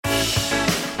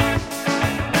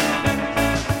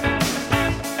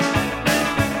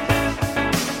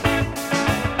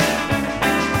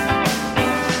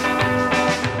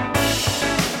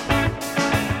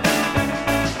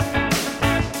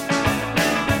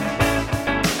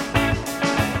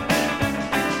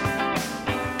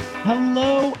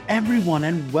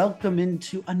everyone, and welcome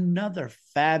into another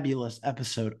fabulous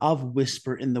episode of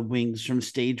Whisper in the Wings from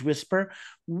Stage Whisper.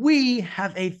 We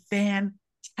have a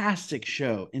fantastic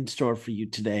show in store for you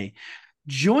today.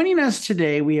 Joining us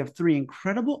today, we have three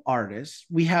incredible artists.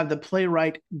 We have the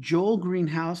playwright Joel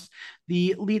Greenhouse,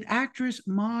 the lead actress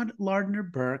Maud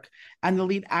Lardner-Burke, and the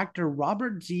lead actor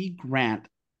Robert Z. Grant,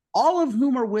 all of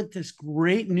whom are with this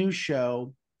great new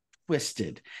show,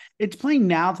 Twisted. It's playing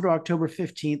now through October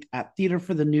 15th at Theater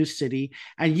for the New City,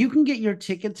 and you can get your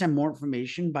tickets and more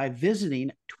information by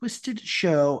visiting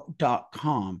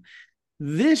twistedshow.com.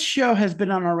 This show has been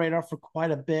on our radar for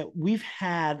quite a bit. We've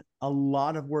had a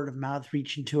lot of word of mouth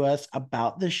reaching to us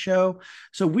about this show.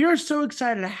 So we are so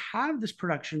excited to have this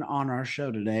production on our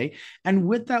show today. And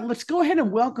with that, let's go ahead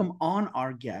and welcome on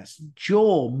our guests,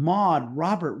 Joel, Maud,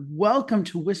 Robert. Welcome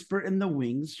to Whisper in the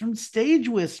Wings from Stage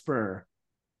Whisper.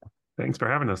 Thanks for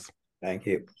having us. Thank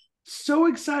you. So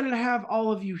excited to have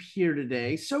all of you here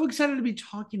today. So excited to be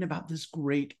talking about this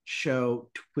great show,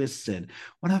 Twisted.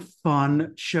 What a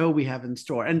fun show we have in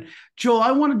store. And Joel,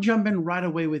 I want to jump in right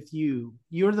away with you.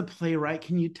 You're the playwright.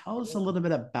 Can you tell us a little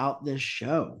bit about this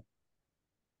show?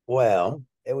 Well,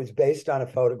 it was based on a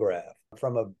photograph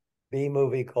from a B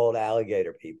movie called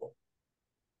Alligator People.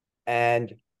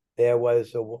 And there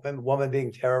was a woman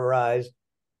being terrorized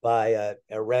by an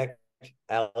erect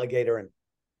alligator in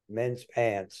men's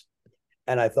pants,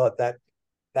 and I thought that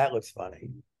looks funny,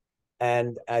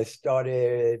 and I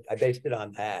based it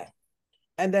on that,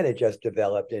 and then it just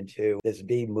developed into this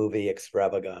B movie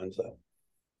extravaganza.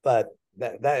 But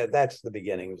that's the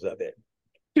beginnings of it.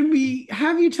 Can we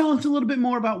have you tell us a little bit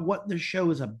more about what the show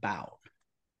is about?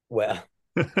 Well,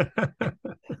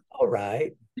 all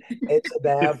right. It's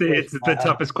about it's the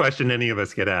toughest question any of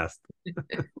us get asked.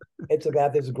 It's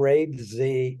about this grade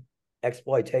Z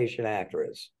exploitation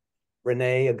actress,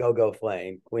 Renee A Go-Go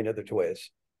Flame, Queen of the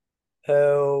Twist,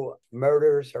 who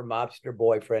murders her mobster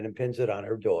boyfriend and pins it on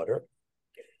her daughter.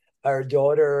 Her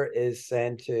daughter is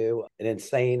sent to an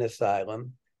insane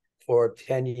asylum for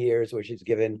 10 years, where she's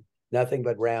given nothing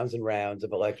but rounds and rounds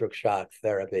of electric shock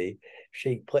therapy.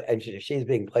 She's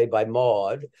being played by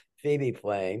Maud, Phoebe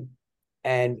Flame.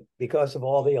 And because of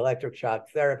all the electric shock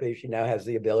therapy, she now has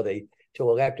the ability to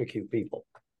electrocute people.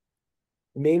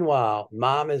 Meanwhile,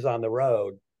 mom is on the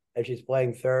road and she's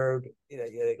playing third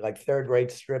rate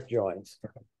strip joints.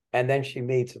 And then she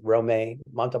meets Romain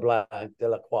Montalban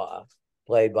Delacroix,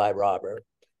 played by Robert,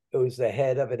 who's the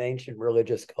head of an ancient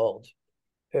religious cult,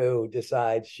 who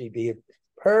decides she'd be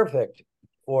perfect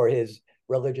for his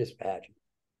religious pageant.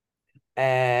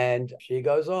 And she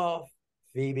goes off.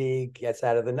 Phoebe gets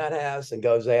out of the nut house and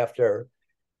goes after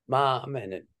mom,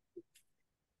 and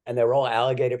they're all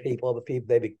alligator people. The people,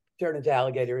 they turn into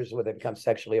alligators when they become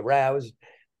sexually aroused.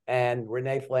 And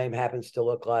Renee Flame happens to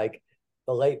look like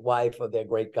the late wife of their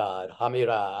great god,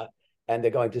 Hamira, and they're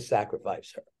going to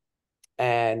sacrifice her.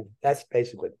 And that's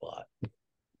basically the plot.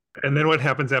 And then what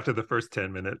happens after the first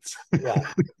 10 minutes? Yeah.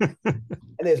 And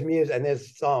there's music and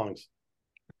there's songs.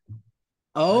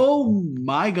 Oh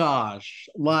my gosh.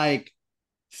 Like,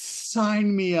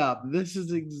 sign me up. This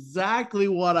is exactly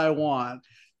what I want.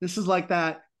 This is like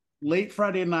that late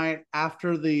Friday night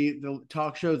after the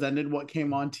talk shows ended, what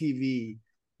came on TV,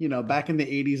 back in the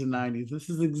 80s and 90s. This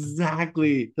is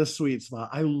exactly the sweet spot.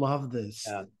 I love this.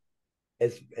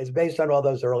 It's based on all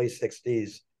those early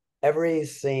 60s. Every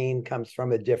scene comes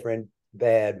from a different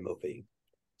bad movie.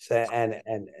 So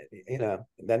and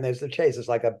then there's the chase. It's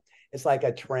like a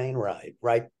train ride,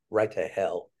 right to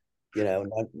hell. No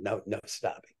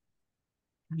stopping.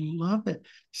 I love it.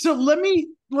 So let me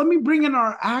bring in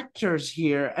our actors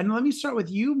here, and let me start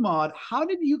with you, Maud. How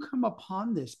did you come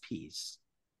upon this piece?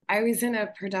 I was in a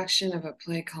production of a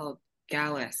play called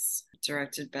Gallus,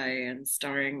 directed by and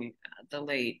starring the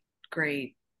late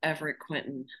great Everett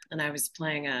Quinton, and I was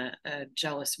playing a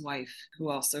jealous wife who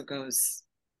also goes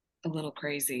a little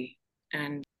crazy,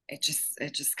 and it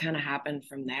just kind of happened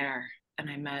from there. And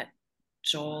I met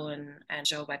Joel and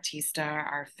Joe Batista,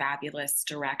 our fabulous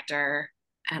director.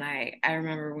 And I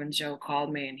remember when Joe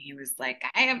called me and he was like,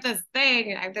 I have this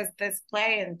play,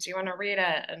 and do you want to read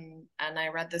it? And I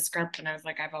read the script and I was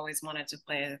like, I've always wanted to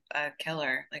play a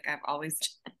killer. Like I've always,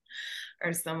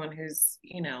 or someone who's,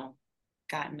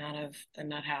 gotten out of the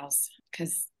nut house,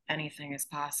 because anything is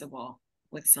possible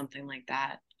with something like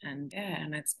that. And yeah,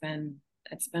 and it's been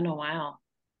a while.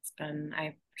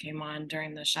 I came on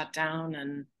during the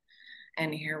shutdown,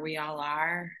 and here we all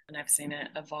are, and I've seen it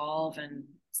evolve in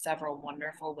several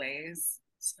wonderful ways.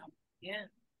 So yeah.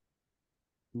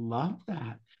 Love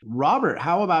that. Robert,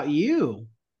 how about you?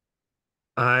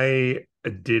 I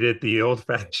did it the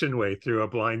old-fashioned way through a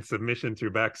blind submission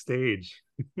through Backstage,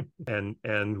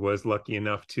 and was lucky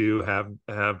enough to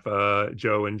have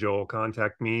Joe and Joel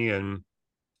contact me, and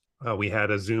we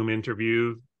had a Zoom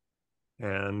interview,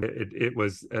 and it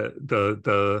was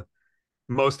the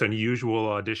most unusual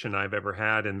audition I've ever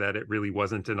had, in that it really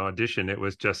wasn't an audition. It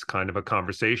was just kind of a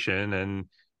conversation,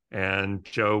 and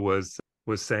Joe was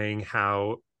saying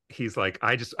how he's like,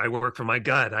 I work for my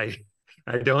gut. I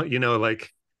don't,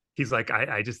 like, he's like,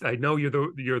 I know you're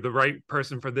the right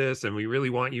person for this, and we really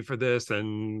want you for this.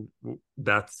 And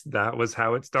that was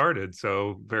how it started.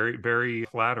 So very, very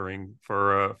flattering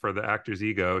for the actor's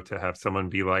ego to have someone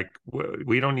be like,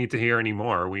 we don't need to hear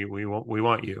anymore. We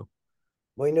want you.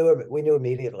 We knew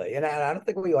immediately, and I don't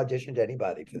think we auditioned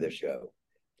anybody for this show.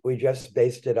 We just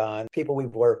based it on people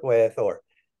we've worked with, or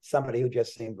somebody who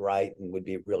just seemed right and would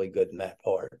be really good in that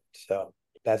part. So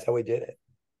that's how we did it.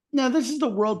 Now, this is the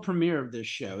world premiere of this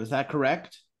show. Is that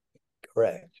correct?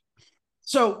 Correct.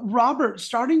 So, Robert,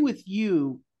 starting with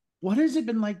you, what has it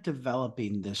been like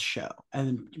developing this show,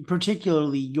 and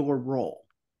particularly your role?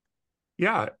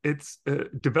 Yeah, it's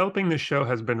developing this show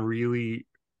has been really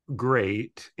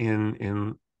great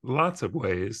in lots of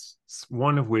ways.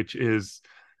 One of which is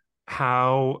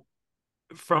how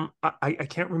I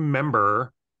can't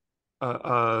remember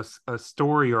a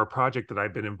story or a project that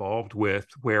I've been involved with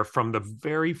where from the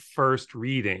very first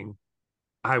reading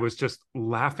I was just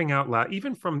laughing out loud,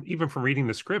 even from reading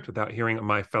the script without hearing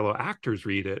my fellow actors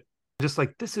read it. Just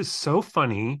like, this is so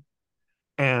funny,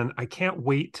 and I can't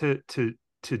wait to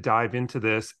dive into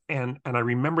this. And I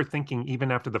remember thinking,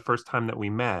 even after the first time that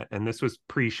we met, and this was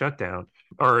pre-shutdown,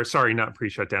 or sorry, not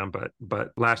pre-shutdown,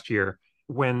 but last year,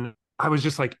 when I was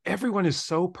just like, everyone is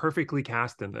so perfectly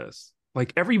cast in this.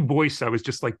 Like, every voice, I was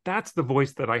just like, that's the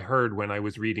voice that I heard when I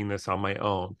was reading this on my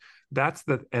own.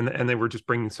 And they were just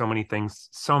bringing so many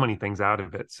things out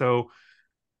of it. So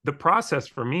the process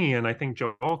for me, and I think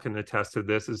Joel can attest to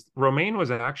this, is Romaine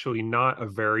was actually not a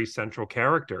very central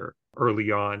character early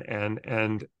on,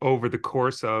 and over the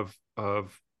course of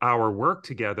our work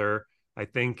together, I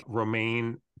think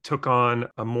Romaine took on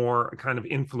a more kind of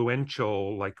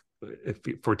influential, like, if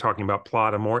we're talking about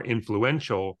plot, a more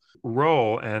influential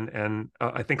role, and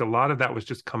I think a lot of that was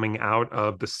just coming out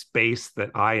of the space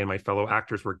that I and my fellow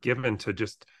actors were given to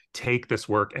just take this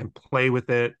work and play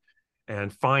with it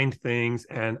and find things.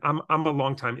 And I'm a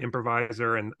longtime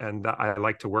improviser, and I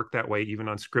like to work that way, even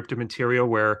on scripted material,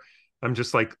 where I'm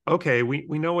just like, okay,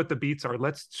 we know what the beats are.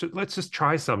 Let's just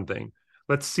try something.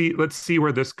 Let's see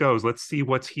where this goes. Let's see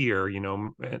what's here,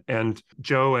 And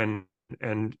Joe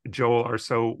and Joel are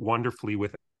so wonderfully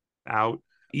without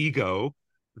ego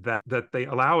that they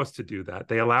allow us to do that.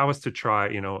 They allow us to try,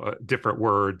 different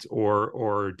words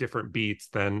or different beats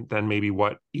than maybe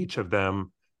what each of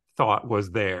them thought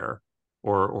was there,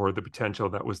 or the potential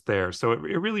that was there. So it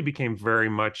really became very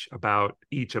much about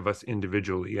each of us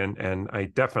individually, and I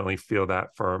definitely feel that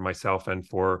for myself and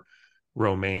for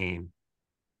Romaine.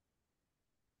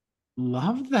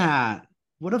 Love that.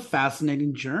 What a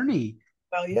fascinating journey.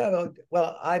 Well, yeah.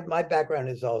 Well, my background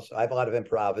is also, I have a lot of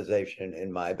improvisation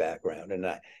in my background, and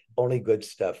only good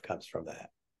stuff comes from that.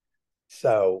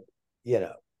 So,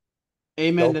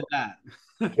 Amen go to that.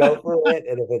 go for it,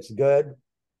 and if it's good,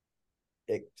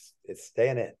 it's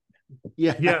staying in.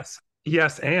 Yeah.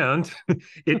 Yes, and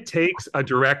it takes a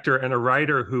director and a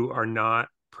writer who are not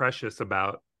precious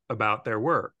about their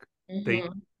work. Mm-hmm.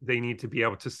 They need to be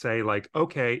able to say, like,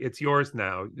 okay, it's yours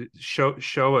now.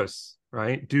 Show us,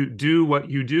 right? Do what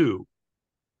you do.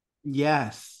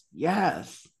 Yes.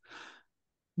 Yes.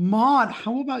 Maud,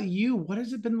 how about you? What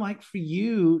has it been like for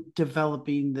you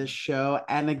developing this show?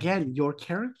 And again, your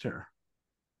character.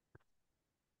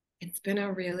 It's been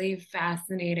a really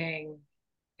fascinating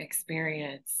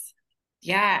experience.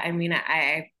 Yeah, I mean,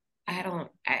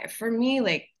 for me,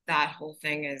 like, that whole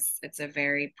thing it's a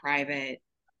very private,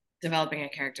 developing a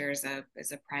character is a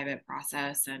private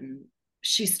process. And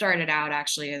she started out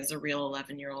actually as a real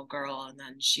 11-year-old girl, and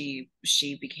then she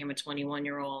became a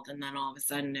 21-year-old, and then all of a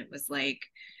sudden it was like,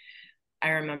 I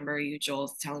remember you,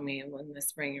 Joel, telling me in the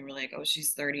spring, you were like, oh,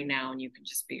 she's 30 now and you can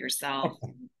just be yourself.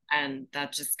 And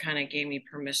that just kind of gave me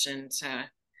permission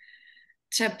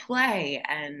to play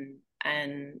and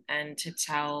to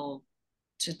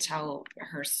tell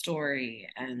her story,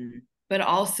 and but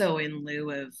also in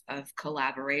lieu of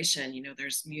collaboration.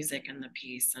 There's music in the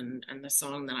piece, and the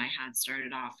song that I had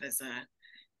started off as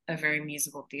a very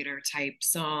musical theater type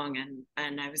song,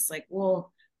 and I was like,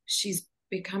 well, she's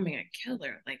becoming a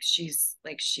killer, like she's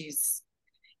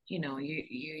you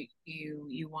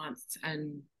want,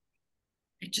 and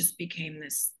it just became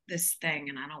this thing,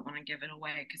 and I don't want to give it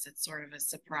away because it's sort of a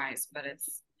surprise, but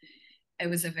it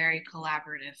was a very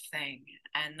collaborative thing,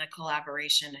 and the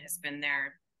collaboration has been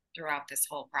there throughout this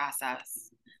whole process.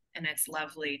 And it's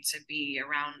lovely to be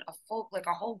around a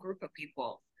whole group of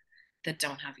people that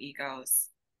don't have egos.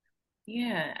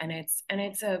 Yeah,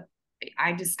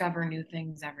 I discover new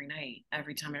things every night,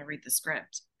 every time I read the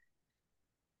script.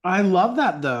 I love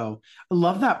that, though. I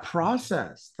love that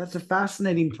process. That's a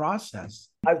fascinating process.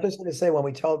 I was just going to say, when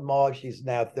we told Maud she's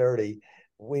now 30,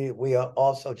 we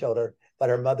also told her, but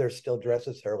her mother still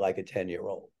dresses her like a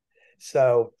 10-year-old.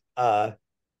 So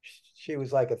she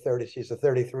was like she's a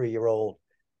 33-year-old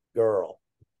girl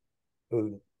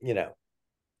who,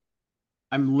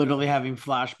 I'm literally having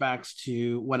flashbacks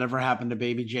to whatever happened to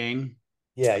Baby Jane.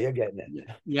 Yeah, you're getting it.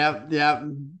 Yeah.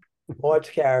 Maud's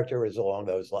character is along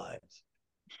those lines.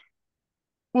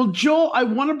 Well, Joel, I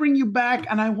want to bring you back,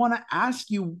 and I want to ask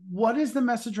you, what is the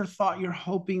message or thought you're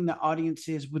hoping the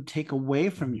audiences would take away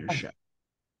from your show?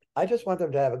 I just want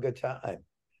them to have a good time.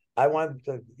 I want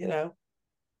them to,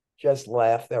 just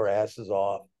laugh their asses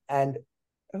off. And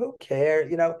who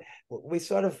cares? We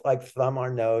sort of like thumb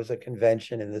our nose at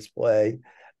convention in this play.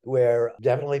 We're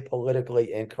definitely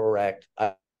politically incorrect.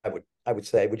 I would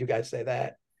say. Would you guys say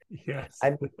that? Yes.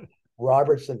 And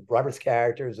Robert's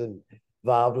character is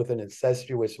involved with an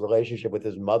incestuous relationship with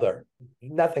his mother.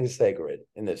 Nothing's sacred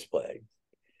in this play,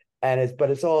 but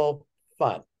it's all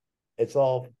fun. It's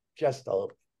all just a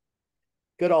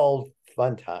good old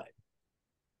fun time,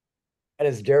 and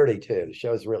it's dirty too. The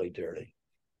show's really dirty.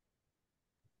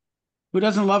 Who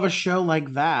doesn't love a show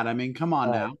like that? I mean, come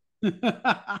on now.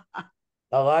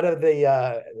 A lot of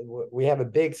we have a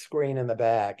big screen in the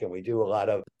back, and we do a lot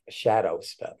of shadow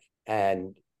stuff,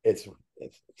 and it's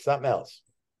something else.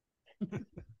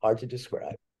 Hard to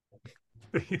describe.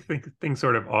 Think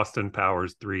sort of Austin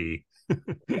Powers 3.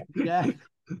 Yeah.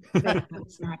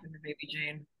 That's what happened to Baby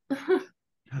Jane.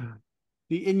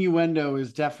 The innuendo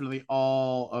is definitely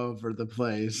all over the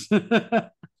place.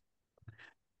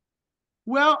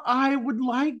 Well, I would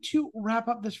like to wrap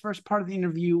up this first part of the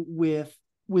interview with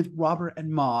Robert and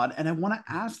Maud, and I want to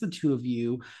ask the two of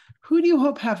you, who do you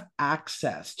hope have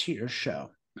access to your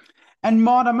show? And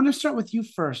Maud, I'm going to start with you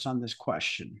first on this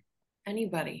question.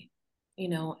 Anybody,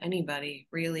 anybody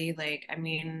really. Like, I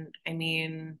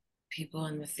mean, people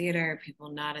in the theater,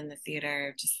 people not in the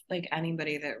theater, just like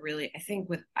anybody that really, I think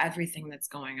with everything that's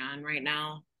going on right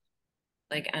now,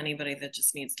 like anybody that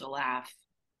just needs to laugh,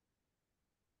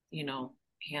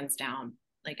 hands down,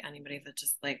 like anybody that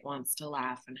just like wants to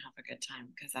laugh and have a good time,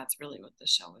 because that's really what the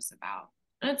show is about.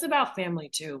 And it's about family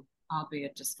too,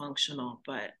 albeit dysfunctional,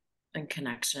 and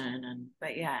connection,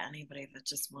 but yeah, anybody that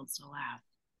just wants to laugh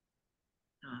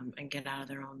and get out of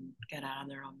their own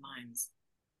minds.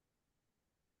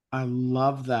 I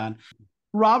love that.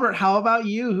 Robert, how about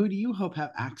you? Who do you hope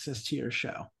have access to your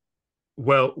show?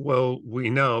 Well, we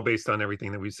know based on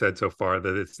everything that we've said so far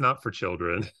that it's not for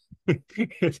children.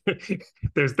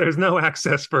 There's no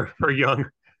access for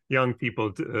young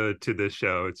people to this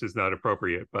show. It's just not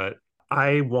appropriate. But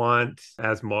I want,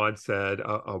 as Maud said,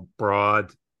 a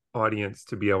broad audience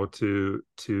to be able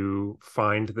to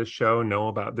find the show, know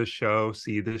about the show,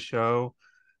 see the show.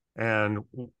 And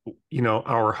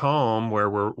our home where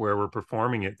we're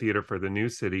performing at Theater for the New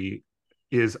City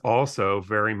is also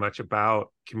very much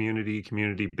about community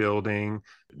building,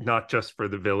 not just for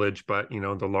the Village, but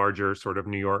the larger sort of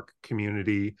New York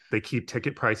community. They keep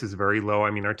ticket prices very low.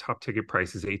 I mean, our top ticket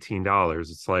price is $18.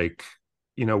 It's like,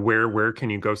 where can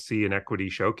you go see an equity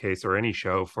showcase or any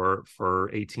show for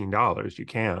 $18? You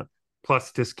can't.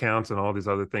 Plus discounts and all these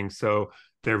other things. So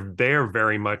they're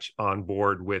very much on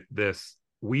board with this.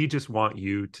 We just want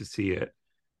you to see it.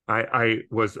 I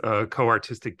was a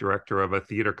co-artistic director of a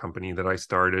theater company that I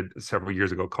started several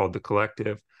years ago called The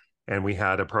Collective. And we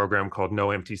had a program called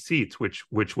No Empty Seats, which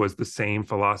was the same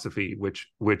philosophy,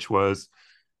 which was,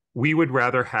 we would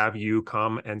rather have you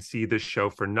come and see this show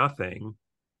for nothing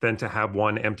than to have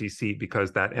one empty seat,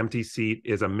 because that empty seat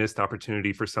is a missed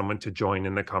opportunity for someone to join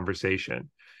in the conversation.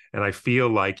 And I feel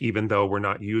like, even though we're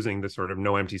not using the sort of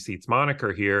No Empty Seats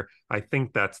moniker here, I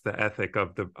think that's the ethic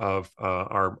of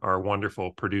our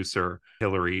wonderful producer,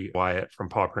 Hillary Wyatt from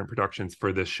Paw Print Productions,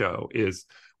 for this show, is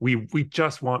we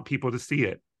just want people to see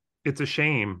it. It's a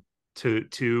shame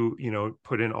to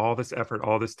put in all this effort,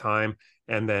 all this time,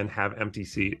 and then have empty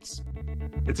seats.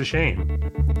 It's a shame.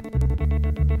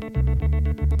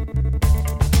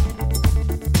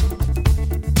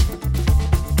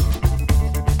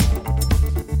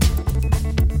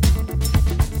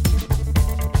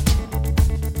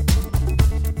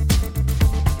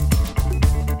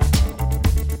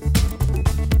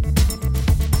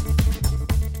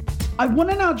 want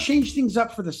to now change things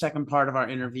up for the second part of our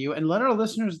interview and let our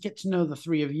listeners get to know the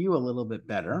three of you a little bit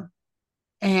better.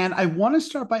 And I want to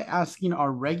start by asking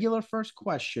our regular first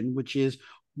question, which is,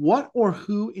 what or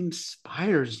who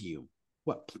inspires you?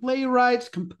 What playwrights,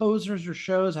 composers, or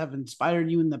shows have inspired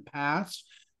you in the past,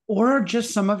 or are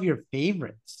just some of your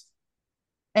favorites?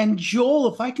 And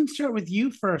Joel, if I can start with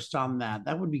you first on that,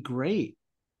 that would be great.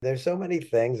 There's so many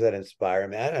things that inspire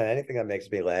me. I don't know, anything that makes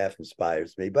me laugh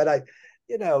inspires me. But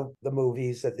the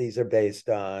movies that these are based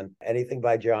on, anything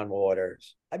by John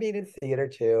Waters. I mean, in theater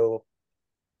too,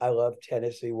 I love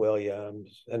Tennessee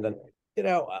Williams, and then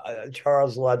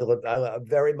Charles Ludlam. I'm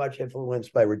very much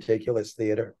influenced by Ridiculous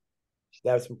Theater.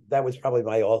 That was probably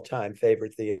my all-time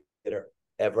favorite theater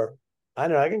ever. I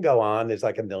don't know. I can go on. There's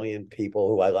like a million people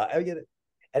who I like.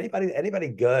 Anybody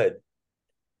good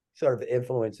sort of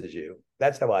influences you.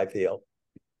 That's how I feel.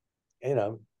 I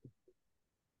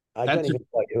can't even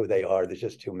tell you who they are. There's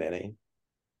just too many.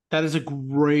 That is a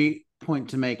great point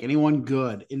to make. Anyone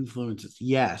good influences.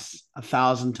 Yes,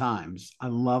 1,000 times. I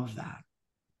love that.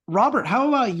 Robert, how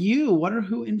about you? What or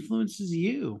who influences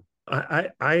you?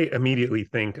 I immediately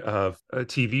think of a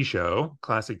TV show,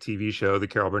 classic TV show, The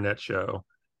Carol Burnett Show.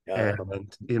 And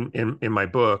in my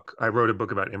book, I wrote a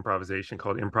book about improvisation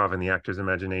called Improv in the Actor's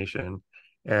Imagination.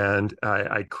 And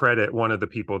I credit one of the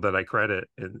people that I credit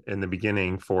in the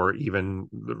beginning for even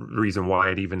the reason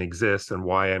why it even exists and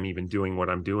why I'm even doing what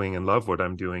I'm doing and love what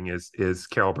I'm doing is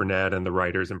Carol Burnett and the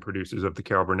writers and producers of the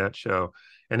Carol Burnett Show.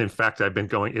 And in fact, I've been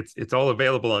going, it's all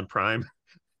available on Prime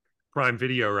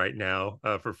Video right now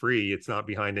for free. It's not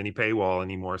behind any paywall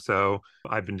anymore. So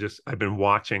I've been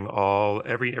watching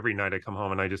every night I come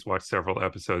home and I just watch several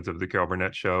episodes of the Carol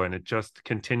Burnett Show, and it just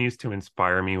continues to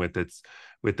inspire me with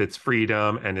its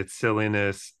freedom and its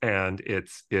silliness and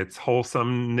its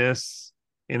wholesomeness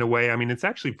in a way. I mean, it's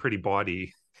actually pretty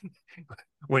bawdy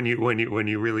when you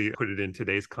really put it in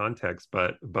today's context,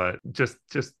 but just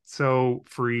so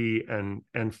free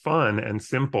and fun and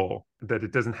simple that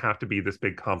it doesn't have to be this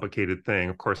big complicated thing.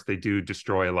 Of course, they do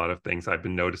destroy a lot of things. I've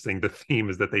been noticing the theme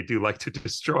is that they do like to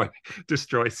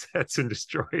destroy sets and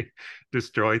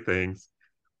destroy things.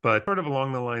 But sort of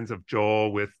along the lines of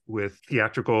Joel with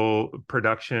theatrical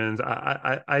productions,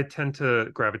 I tend to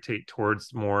gravitate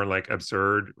towards more like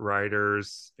absurd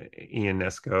writers, Ian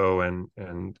Nesco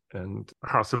and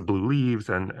House of Blue Leaves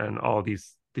and all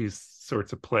these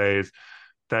sorts of plays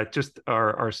that just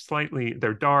are slightly,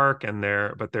 they're dark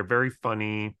but they're very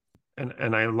funny.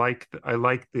 And I like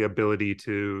the ability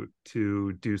to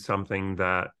do something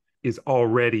that is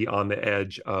already on the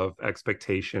edge of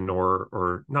expectation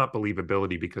or not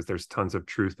believability, because there's tons of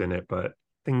truth in it, but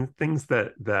things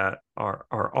that are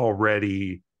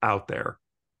already out there.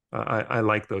 I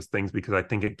like those things because I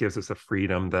think it gives us a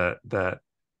freedom that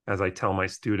as I tell my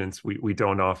students, we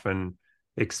don't often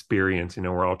experience.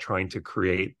 We're all trying to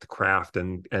create the craft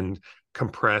and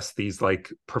compress these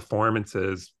like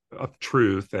performances of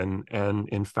truth, and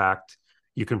in fact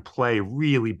you can play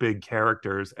really big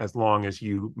characters as long as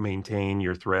you maintain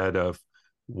your thread of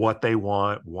what they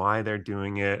want, why they're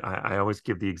doing it. I always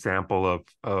give the example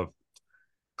of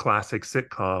classic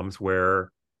sitcoms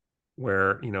where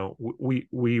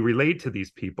we relate to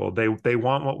these people. They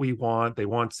want what we want. They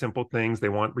want simple things. They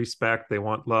want respect. They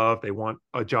want love. They want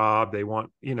a job. They want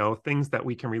things that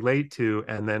we can relate to,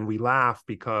 and then we laugh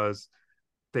because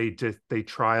they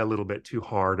try a little bit too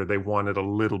hard, or they want it a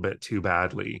little bit too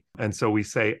badly. And so we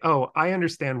say, oh, I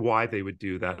understand why they would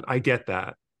do that. I get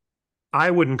that.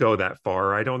 I wouldn't go that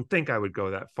far. I don't think I would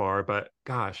go that far, but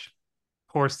gosh,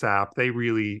 poor sap. They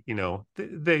really,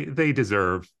 they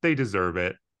deserve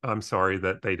it. I'm sorry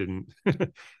that they didn't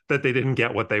that they didn't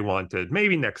get what they wanted.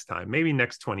 Maybe next time, maybe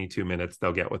next 22 minutes,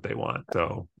 they'll get what they want.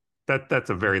 So that's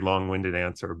a very long-winded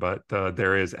answer, but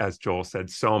there is, as Joel said,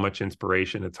 so much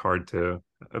inspiration. It's hard to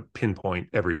pinpoint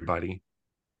everybody.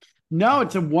 No,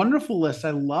 it's a wonderful list.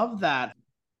 I love that.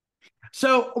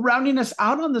 So rounding us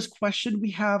out on this question,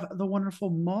 we have the wonderful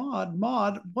Maud.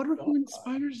 Maud, what or who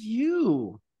inspires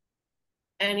you?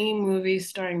 Any movie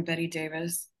starring Betty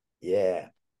Davis. Yeah.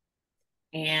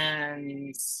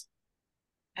 And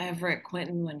Everett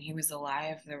Quinton, when he was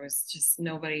alive, there was just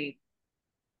nobody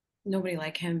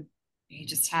like him. He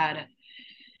just had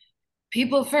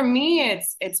people. For me,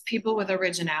 it's people with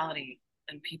originality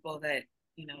and people that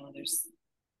there's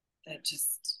that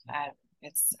just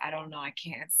I don't know. I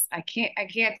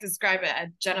can't describe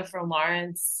it. Jennifer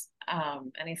Lawrence,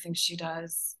 anything she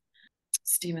does,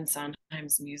 Stephen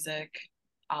Sondheim's music,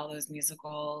 all those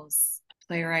musicals,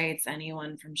 playwrights,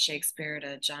 anyone from Shakespeare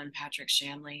to John Patrick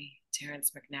Shanley,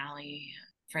 Terrence McNally.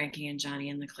 Frankie and Johnny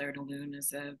and the Clair de Lune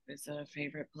is a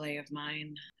favorite play of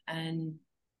mine. And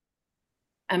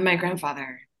And my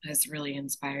grandfather has really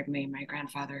inspired me. My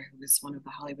grandfather, who was one of the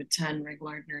Hollywood 10, Ring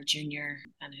Lardner Jr.,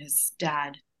 and his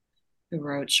dad, who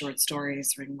wrote short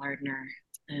stories, Ring Lardner.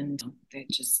 And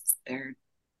their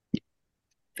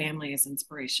family is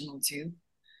inspirational too.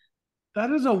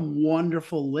 That is a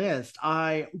wonderful list.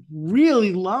 I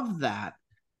really love that.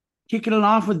 Kicking it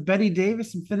off with Betty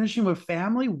Davis and finishing with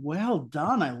family. Well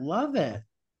done. I love it.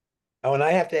 Oh, and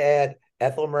I have to add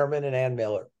Ethel Merman and Ann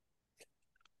Miller.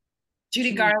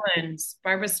 Judy Garland,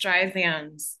 Barbara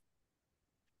Streisand,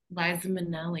 Liza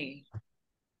Minnelli.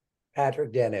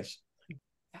 Patrick Dennis.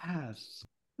 Yes.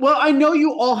 Well, I know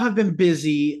you all have been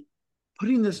busy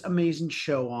putting this amazing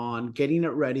show on, getting it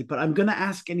ready, but I'm going to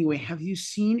ask anyway, have you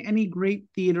seen any great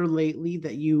theater lately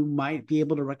that you might be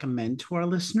able to recommend to our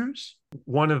listeners?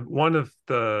 One of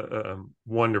the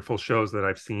wonderful shows that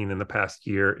I've seen in the past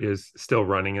year is still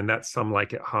running, and that's Some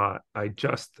Like It Hot. I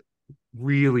just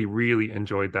really, really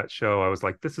enjoyed that show. I was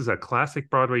like, this is a classic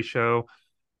Broadway show.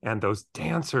 And those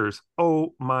dancers,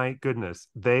 oh my goodness,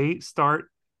 they start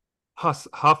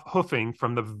hoofing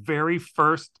from the very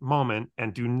first moment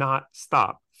and do not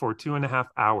stop for 2.5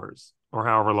 hours or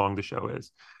however long the show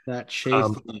is. That chase.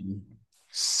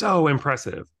 So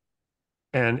impressive.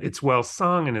 And it's well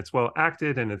sung and it's well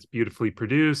acted and it's beautifully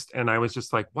produced. And I was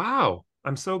just like, wow,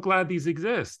 I'm so glad these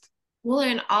exist. Well,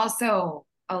 and also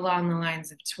along the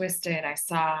lines of Twisted, I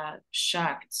saw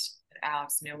Shucked,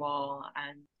 Alex Newell,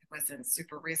 and it wasn't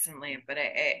super recently, but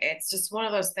it's just one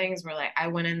of those things where like I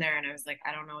went in there and I was like,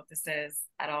 I don't know what this is.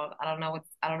 I don't know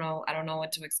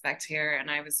what to expect here. And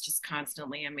I was just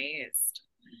constantly amazed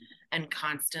and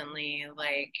constantly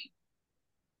laughing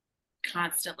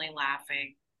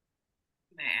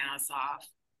my ass off.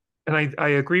 And I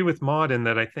agree with Maud in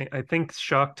that I think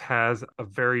Shucked has a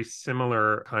very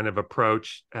similar kind of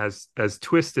approach as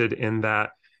Twisted, in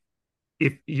that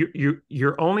if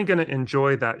you're only going to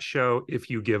enjoy that show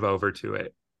if you give over to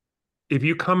it. If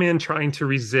you come in trying to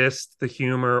resist the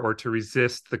humor or to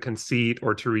resist the conceit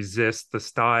or to resist the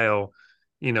style,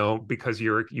 because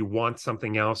you want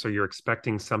something else or you're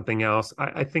expecting something else,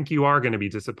 I think you are going to be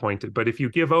disappointed. But if you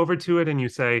give over to it and you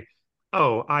say,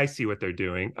 oh, I see what they're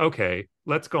doing. Okay,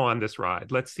 let's go on this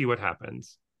ride. Let's see what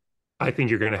happens. I think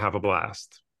you're going to have a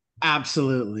blast.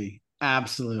 Absolutely.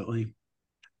 Absolutely.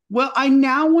 Well, I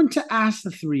now want to ask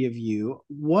the three of you,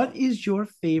 what is your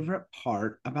favorite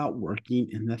part about working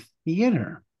in the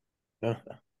theater?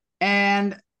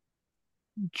 And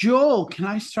Joel, can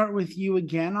I start with you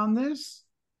again on this?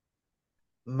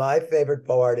 My favorite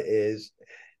part is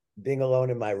being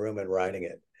alone in my room and writing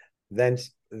it.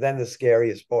 Then the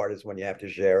scariest part is when you have to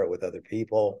share it with other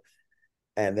people,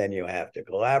 and then you have to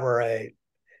collaborate.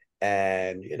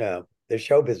 And the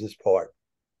show business part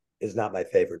is not my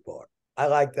favorite part. I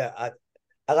like that.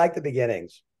 I like the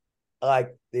beginnings. I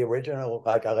like the original.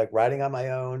 I like writing on my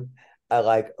own. I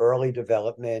like early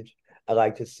development. I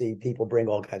like to see people bring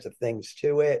all kinds of things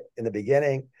to it in the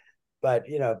beginning. But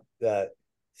the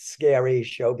scary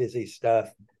show busy stuff,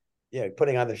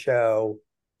 putting on the show,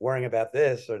 worrying about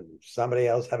this or somebody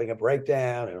else having a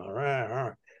breakdown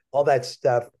and all that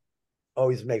stuff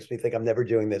always makes me think I'm never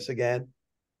doing this again.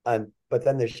 But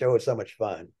then the show is so much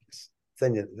fun.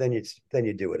 Then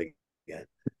you do it again.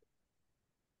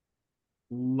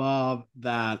 Love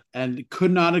that, and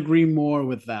could not agree more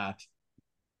with that.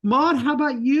 Maud, how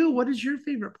about you? What is your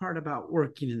favorite part about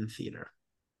working in the theater?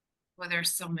 Well,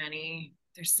 there's so many.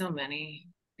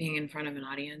 Being in front of an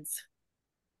audience,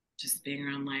 just being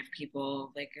around live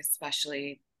people, like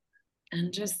especially,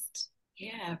 and just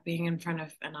being in front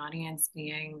of an audience,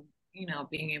 being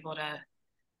able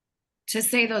to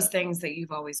say those things that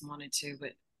you've always wanted to,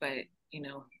 but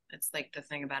it's like the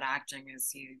thing about acting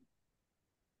is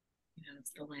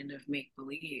it's the land of make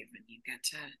believe, and you get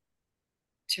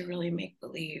to really make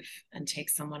believe and take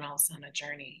someone else on a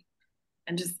journey,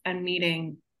 and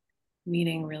meeting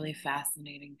really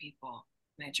fascinating people.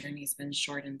 My journey's been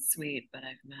short and sweet, but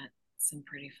I've met some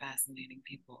pretty fascinating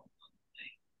people along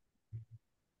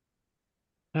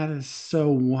the way. That is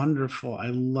so wonderful. I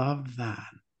love that.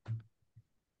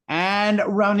 And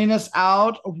rounding us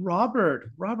out,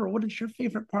 Robert. Robert, what is your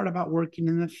favorite part about working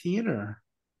in the theater?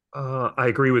 I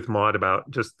agree with Maud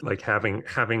about just like having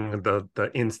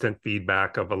the instant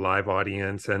feedback of a live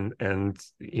audience and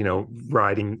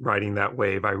riding that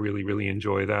wave. I really, really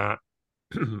enjoy that.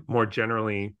 More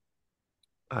generally,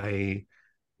 I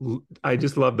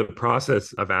just love the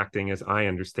process of acting as I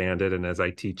understand it and as I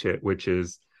teach it, which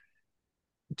is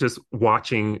just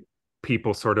watching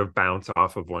people sort of bounce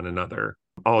off of one another.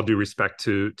 All due respect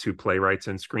to playwrights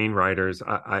and screenwriters,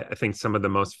 I think some of the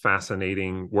most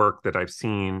fascinating work that I've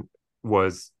seen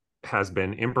has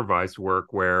been improvised work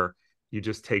where you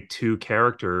just take two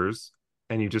characters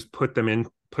and you just put them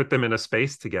in a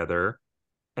space together,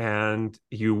 and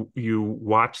you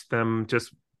watch them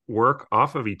just work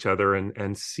off of each other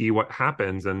and see what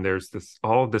happens. And there's this,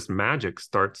 all of this magic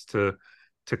starts to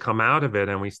come out of it,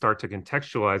 and we start to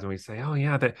contextualize, and we say, oh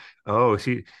yeah, that, oh,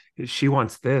 she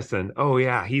wants this, and oh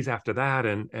yeah, he's after that,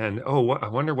 and oh, I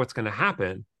wonder what's going to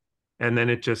happen. And then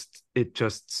it just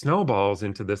snowballs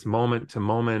into this moment to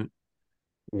moment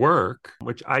work,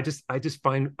 which I just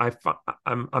find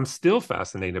I'm still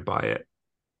fascinated by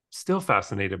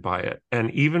it,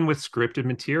 and even with scripted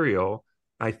material,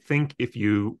 I think if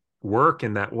you work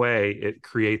in that way, it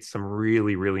creates some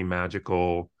really, really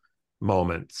magical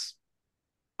moments.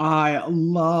 I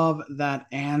love that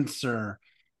answer.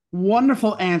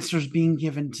 Wonderful answers being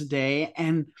given today.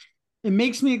 And it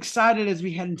makes me excited as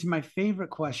we head into my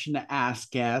favorite question to ask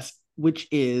guests, which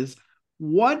is,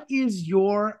 what is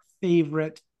your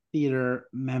favorite theater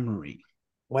memory?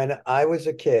 When I was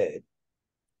a kid,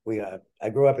 I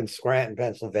grew up in Scranton,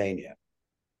 Pennsylvania,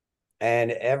 and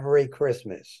every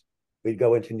Christmas we'd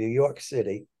go into New York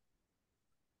City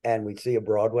and we'd see a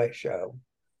Broadway show,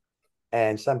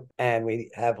 and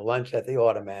we have lunch at the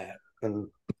Automat, and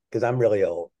because I'm really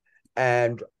old,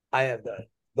 and I have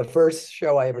the first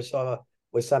show I ever saw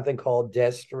was something called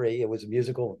Destry. It was a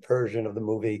musical version of the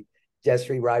movie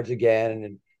Destry Rides Again,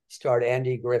 and starred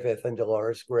Andy Griffith and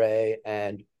Dolores Gray,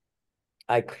 and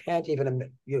I can't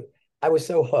even I was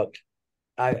so hooked.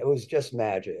 It was just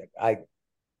magic.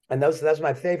 And that's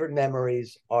my favorite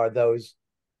memories, are those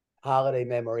holiday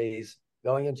memories,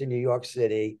 going into New York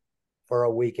City for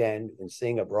a weekend and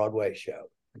seeing a Broadway show.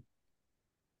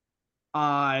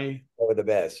 I They were the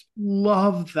best.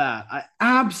 love that. I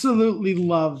absolutely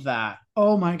love that.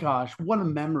 Oh my gosh, what a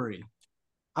memory.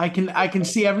 I can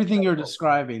see everything you're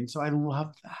describing. So I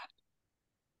love that.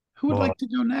 Who would Well, like to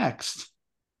go next?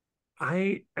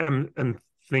 I am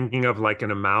thinking of like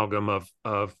an amalgam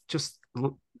of just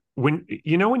when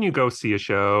when you go see a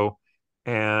show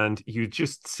and you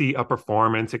just see a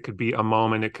performance, it could be a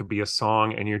moment, it could be a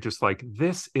song, and you're just like,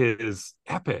 this is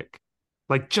epic.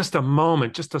 Like just a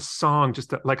moment, just a song,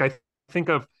 like I think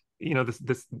of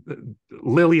this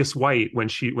Lilias White when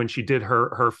she did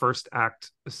her first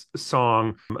act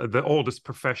song, The Oldest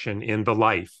Profession in The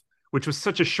Life, which was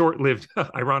such a short-lived,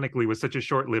 ironically, was such a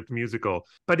short-lived musical.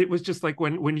 But it was just like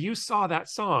when you saw that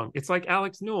song, it's like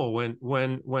Alex Newell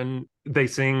when they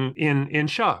sing in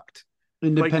Shucked. Like,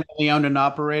 Independently owned and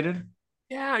operated.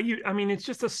 yeah, I mean, it's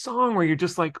just a song where you're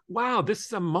just like, wow, this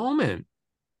is a moment.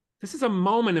 This is a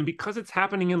moment, and because it's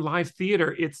happening in live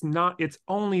theater, it's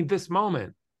only this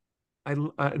moment.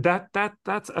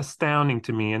 That's astounding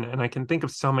to me, and I can think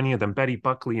of so many of them. Betty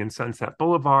Buckley in Sunset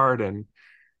Boulevard, and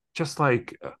just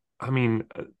like I mean,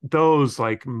 those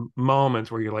like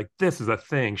moments where you're like, this is a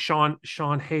thing. Sean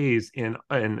Hayes in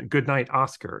Goodnight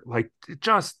Oscar, like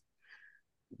just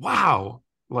wow,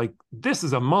 like this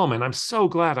is a moment. I'm so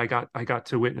glad I got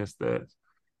to witness this.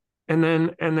 And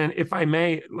then if I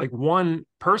may, like one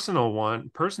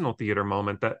personal theater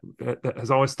moment that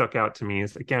has always stuck out to me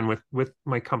is, again, with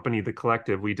my company, The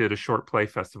Collective. We did a short play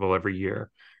festival every year,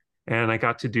 and I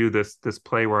got to do this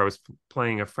play where I was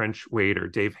playing a French waiter,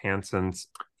 Dave Hansen's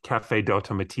Café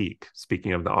d'Automatique,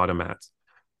 speaking of the automats.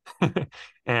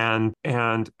 and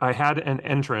I had an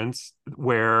entrance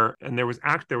where, and there was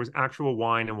actual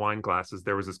wine and wine glasses.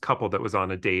 There was this couple that was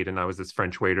on a date, and I was this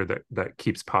French waiter that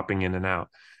keeps popping in and out.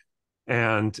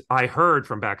 And I heard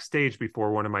from backstage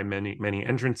before one of my many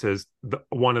entrances,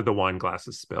 one of the wine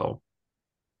glasses spill.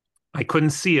 I couldn't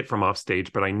see it from off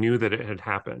stage, but I knew that it had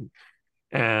happened.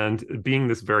 And being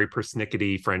this very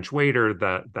persnickety French waiter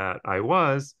that I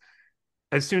was,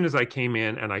 as soon as I came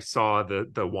in and I saw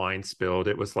the wine spilled,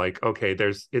 it was like, okay,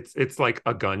 it's like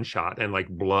a gunshot, and like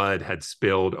blood had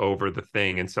spilled over the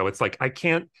thing. And so it's like, I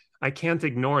can't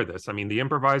ignore this. I mean, the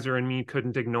improviser in me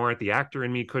couldn't ignore it. The actor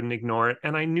in me couldn't ignore it.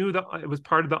 And I knew that it was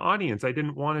part of the audience. I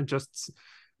didn't want to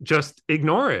just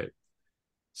ignore it.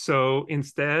 So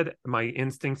instead, my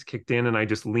instincts kicked in, and I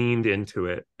just leaned into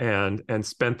it and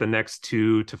spent the next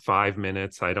 2 to 5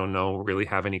 minutes, I don't know, really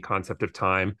have any concept of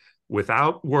time,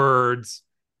 without words,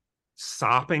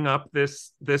 sopping up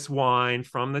this wine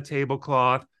from the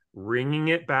tablecloth, wringing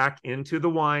it back into the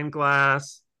wine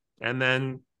glass, and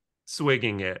then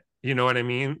swigging it. You know what I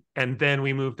mean? And then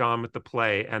we moved on with the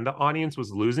play, and the audience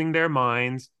was losing their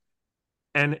minds.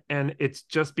 And it's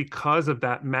just because of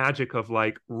that magic of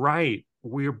like, right,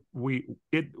 we're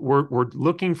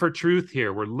looking for truth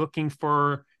here. We're looking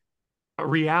for a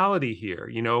reality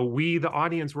here. We, the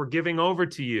audience, we're giving over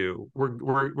to you.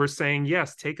 We're saying,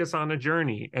 yes, take us on a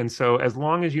journey. And so as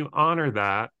long as you honor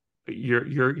that,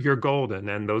 you're golden,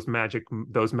 and those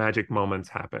magic moments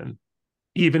happen.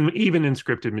 Even in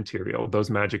scripted material, those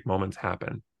magic moments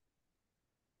happen.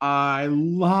 I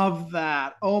love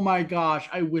that. Oh my gosh,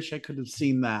 I wish I could have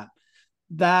seen that.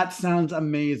 That sounds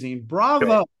amazing.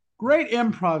 Bravo. Great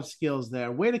improv skills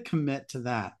there. Way to commit to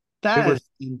that. That is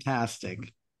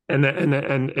fantastic. And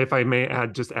if I may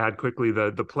add quickly,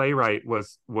 the playwright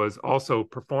was also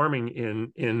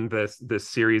performing in this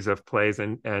series of plays,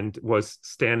 and was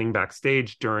standing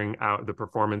backstage during the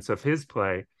performance of his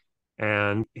play.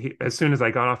 And as soon as I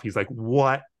got off, he's like,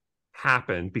 "What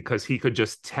happened?" Because he could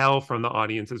just tell from the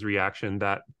audience's reaction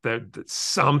that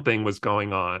something was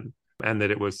going on, and that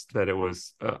it was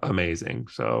amazing.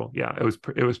 So yeah, it was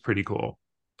pretty cool.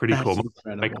 That's incredible.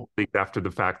 My colleague after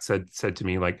the fact said to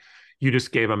me, like, "You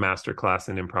just gave a master class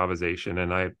in improvisation,"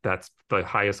 and that's the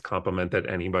highest compliment that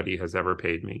anybody has ever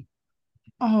paid me.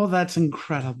 Oh, that's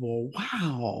incredible.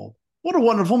 Wow. What a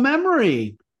wonderful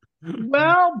memory.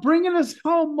 Well, bringing us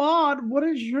home, Maud, what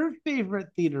is your favorite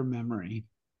theater memory?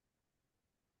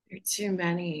 There are too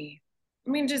many.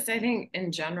 I mean, just I think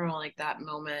in general, like that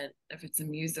moment, if it's a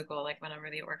musical, like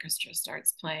whenever the orchestra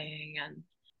starts playing, and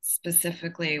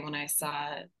specifically when I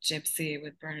saw Gypsy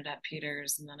with Bernadette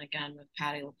Peters, and then again with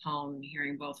Patti LuPone, and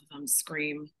hearing both of them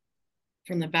scream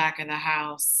from the back of the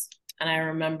house. And I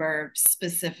remember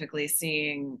specifically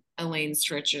seeing Elaine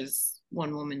Stritch's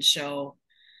one woman show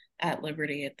at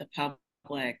Liberty at the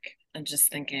Public, and just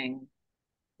thinking,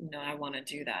 I want to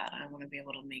do that. I want to be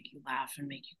able to make you laugh and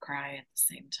make you cry at the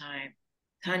same time.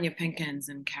 Tanya Pinkins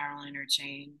and Caroline or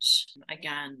Change.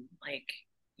 Again, like,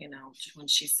 when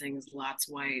she sings Lot's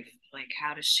Wife, like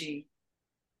how does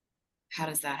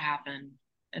that happen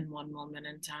in one moment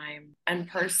in time? And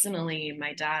personally,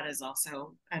 my dad is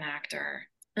also an actor.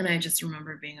 And I just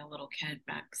remember being a little kid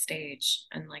backstage,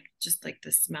 and like just like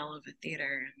the smell of a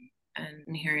theater,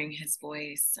 and hearing his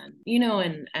voice, and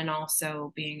and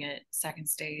also being at Second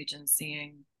Stage and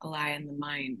seeing A Lie in the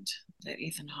Mind that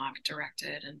Ethan Hawke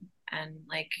directed, and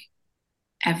like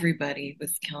everybody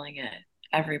was killing it.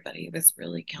 Everybody was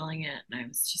really killing it. And I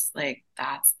was just like,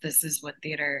 this is what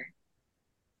theater,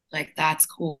 like, that's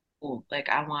cool. Like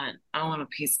I want a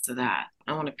piece of that.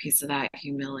 I want a piece of that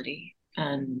humility.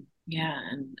 And yeah,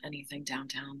 and anything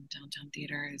downtown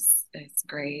theater is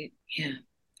great. Yeah.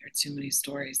 There are too many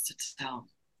stories to tell,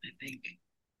 I think.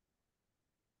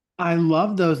 I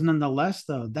love those nonetheless,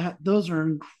 though. Those are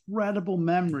incredible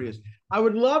memories. I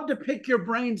would love to pick your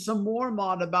brain some more,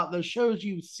 Maud, about the shows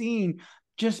you've seen,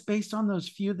 just based on those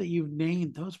few that you've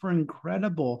named. Those were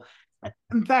incredible.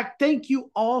 In fact, thank you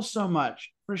all so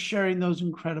much for sharing those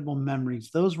incredible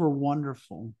memories. Those were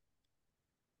wonderful.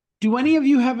 Do any of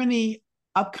you have any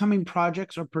upcoming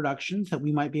projects or productions that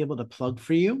we might be able to plug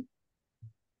for you?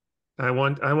 I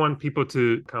want people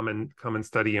to come and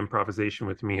study improvisation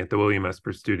with me at the William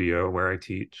Esper Studio, where I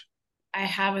teach. I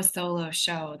have a solo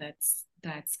show that's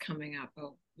coming up,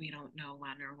 but we don't know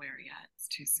when or where yet. It's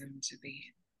too soon to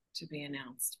be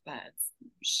announced, but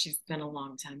she's been a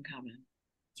long time coming.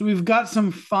 So we've got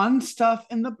some fun stuff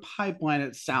in the pipeline,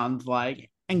 it sounds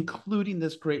like, including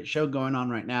this great show going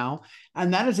on right now.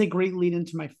 And that is a great lead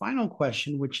into my final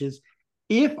question, which is,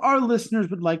 if our listeners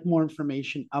would like more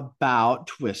information about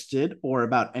Twisted or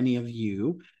about any of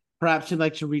you, perhaps they'd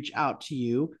like to reach out to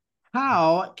you,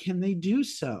 how can they do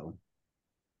so?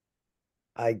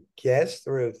 I guess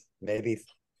through maybe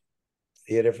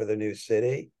Theater for the New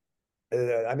City.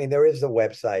 I mean, there is the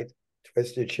website,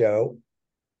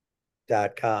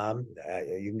 twistedshow.com.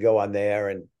 You can go on there,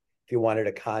 and if you wanted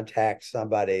to contact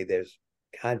somebody, there's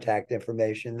contact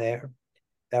information there.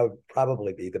 That would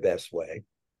probably be the best way.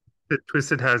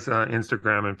 Twisted has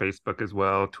Instagram and Facebook as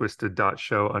well.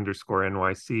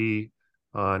 Twisted.show_NYC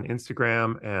on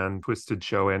Instagram, and Twisted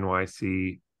Show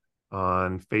NYC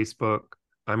on Facebook.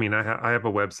 I mean, I have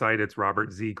a website. It's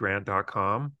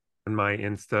robertzgrant.com. And my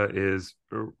Insta is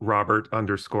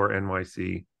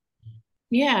Robert_NYC.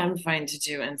 Yeah, I'm fine to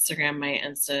do Instagram. My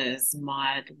Insta is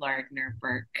Maud Lardner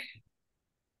Burke.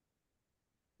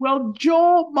 Well,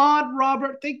 Joel, Maud,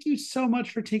 Robert, thank you so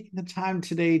much for taking the time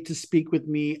today to speak with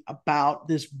me about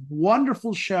this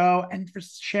wonderful show and for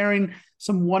sharing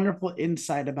some wonderful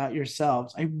insight about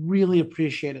yourselves. I really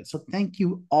appreciate it. So thank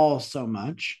you all so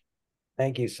much.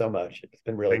 Thank you so much. It's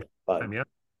been really fun. Yeah,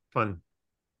 fun.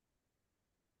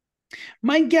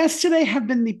 My guests today have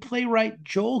been the playwright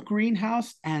Joel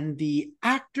Greenhouse and the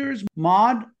actors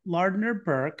Maud Lardner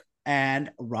Burke and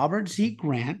Robert Z.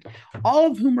 Grant, all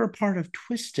of whom are part of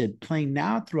Twisted, playing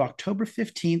now through October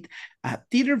 15th at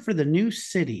Theater for the New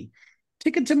City.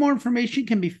 Tickets and more information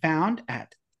can be found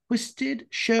at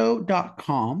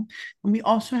twistedshow.com. And we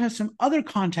also have some other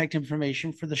contact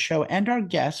information for the show and our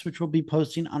guests, which we'll be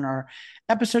posting on our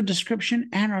episode description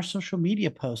and our social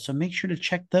media posts. So make sure to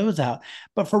check those out.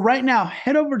 But for right now,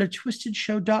 head over to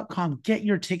twistedshow.com. Get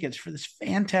your tickets for this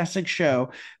fantastic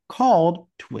show called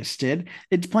Twisted.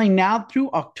 It's playing now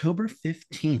through October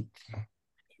 15th.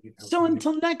 So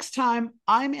until next time,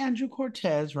 I'm Andrew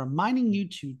Cortez, reminding you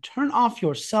to turn off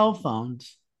your cell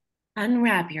phones.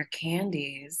 Unwrap your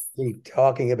candies. Keep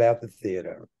talking about the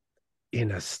theater.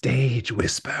 In a stage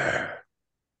whisper.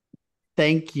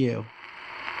 Thank you.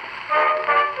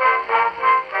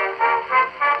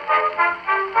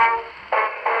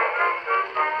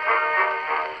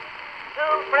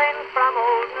 Two friends from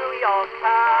old New York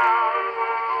town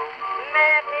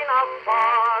met in a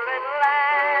foreign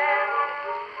land.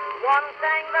 One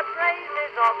sang the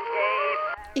praises of Cape.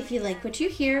 If you like what you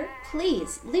hear,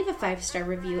 please leave a 5-star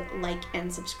review, like, and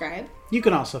subscribe. You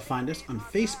can also find us on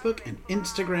Facebook and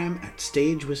Instagram at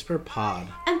Stage Whisper Pod.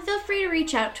 And feel free to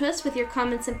reach out to us with your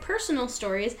comments and personal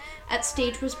stories at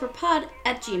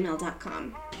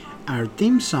stagewhisperpod@gmail.com. Our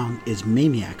theme song is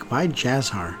Maniac by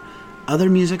Jazzar. Other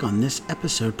music on this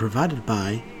episode provided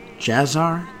by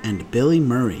Jazzar and Billy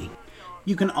Murray.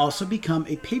 You can also become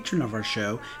a patron of our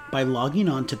show by logging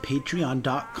on to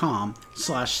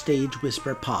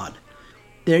patreon.com/stagewhisperpod.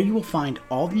 There you will find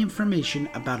all the information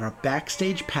about our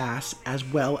backstage pass as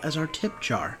well as our tip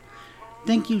jar.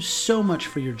 Thank you so much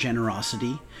for your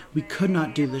generosity. We could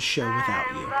not do this show without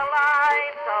you.